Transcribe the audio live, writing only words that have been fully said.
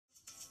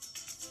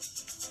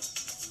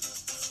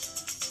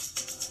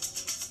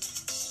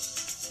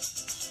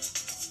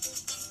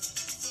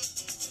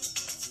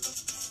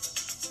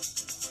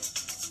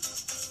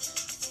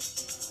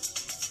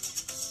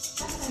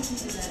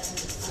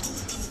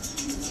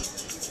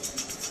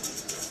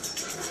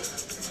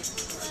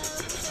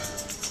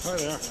Hi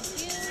there.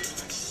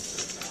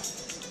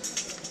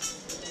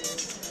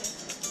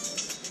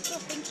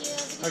 Thank you.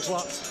 Thanks a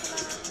lot.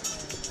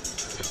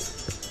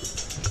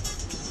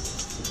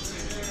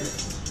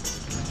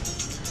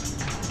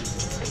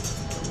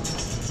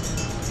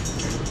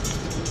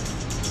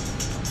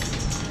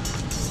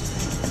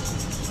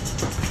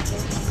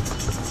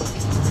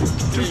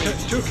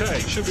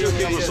 $2K should be on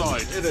the other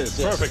side. It is.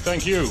 Yes. Perfect.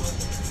 Thank you.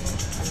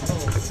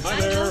 Hi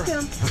there.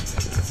 Welcome.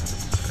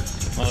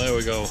 Oh, there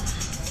we go.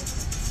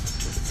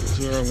 This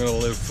is where I'm going to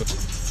live.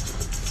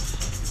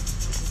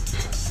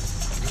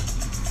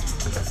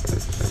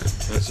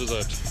 This is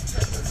it.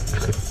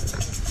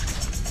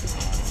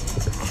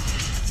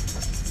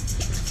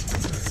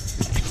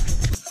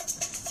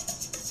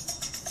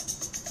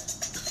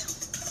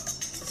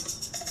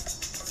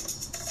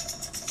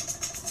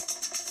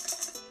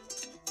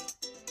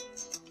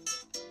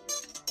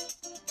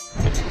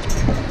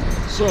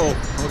 So,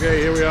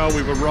 okay, here we are.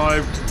 We've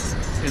arrived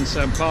in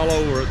Sao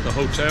Paulo. We're at the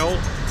hotel.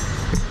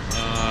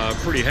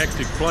 Pretty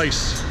hectic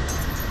place.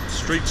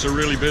 Streets are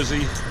really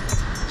busy.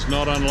 It's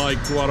not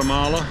unlike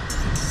Guatemala.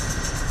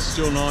 It's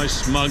still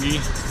nice,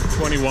 muggy,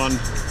 21.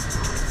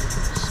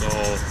 So,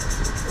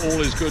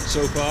 all is good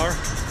so far.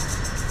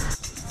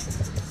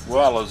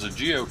 Well, as a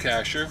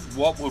geocacher,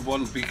 what would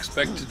one be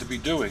expected to be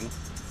doing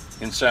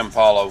in Sao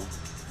Paulo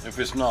if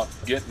it's not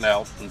getting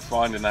out and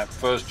finding that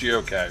first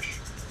geocache?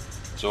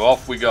 So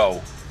off we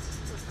go.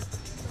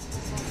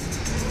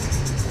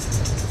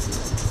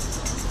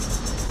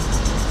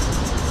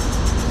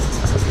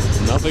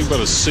 Nothing but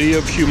a sea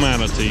of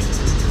humanity.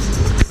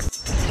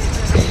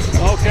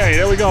 Okay,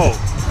 there we go.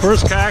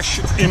 First cache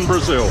in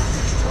Brazil.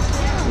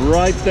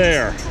 Right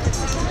there.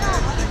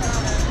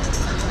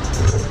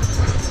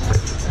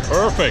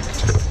 Perfect.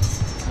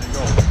 There you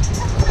go.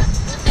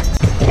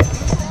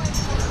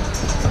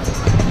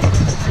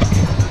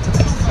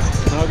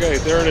 Okay,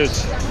 there it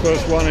is.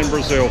 First one in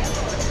Brazil.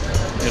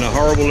 In a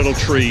horrible little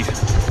tree.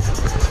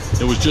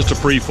 It was just a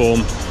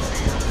preform.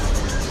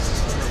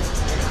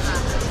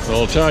 But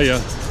I'll tell you,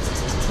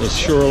 there's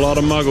sure a lot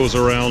of muggles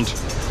around.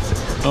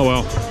 Oh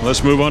well,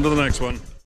 let's move on to the next one.